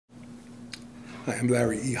Hi, I'm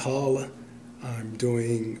Larry E. Hall. I'm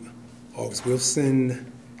doing August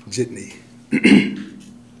Wilson, Jitney.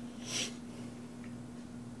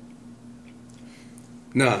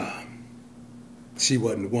 Nah, she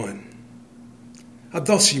wasn't one. I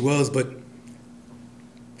thought she was, but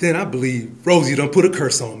then I believe Rosie done put a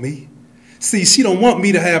curse on me. See, she don't want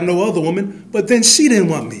me to have no other woman, but then she didn't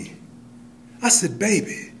want me. I said,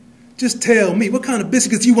 baby, just tell me, what kind of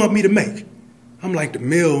biscuits you want me to make? I'm like the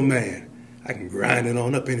millman. I can grind it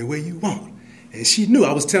on up any way you want. And she knew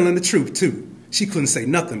I was telling the truth, too. She couldn't say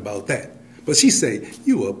nothing about that. But she said,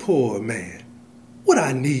 you a poor man. What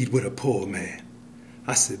I need with a poor man?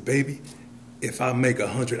 I said, baby, if I make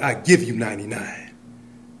 100, I give you 99.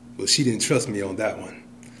 Well, she didn't trust me on that one.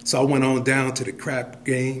 So I went on down to the crap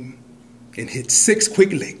game and hit 6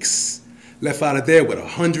 quick licks. Left out of there with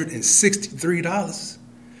 $163.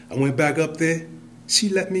 I went back up there. She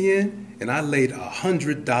let me in, and I laid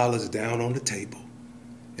 $100 down on the table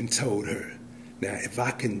and told her, now, if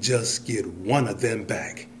I can just get one of them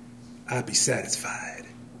back, I'd be satisfied.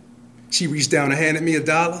 She reached down and handed me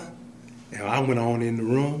 $1, and I went on in the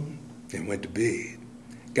room and went to bed.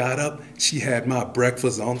 Got up, she had my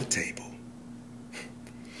breakfast on the table.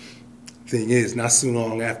 Thing is, not so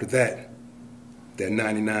long after that, that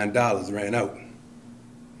 $99 ran out.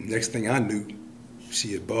 Next thing I knew,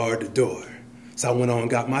 she had barred the door. So I went on and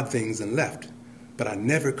got my things and left. But I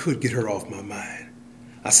never could get her off my mind.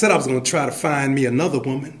 I said I was going to try to find me another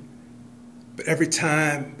woman, but every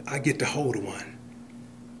time I get to hold of one,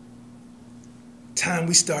 time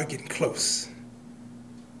we start getting close,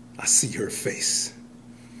 I see her face.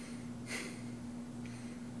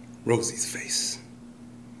 Rosie's face.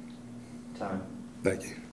 Time. Thank you.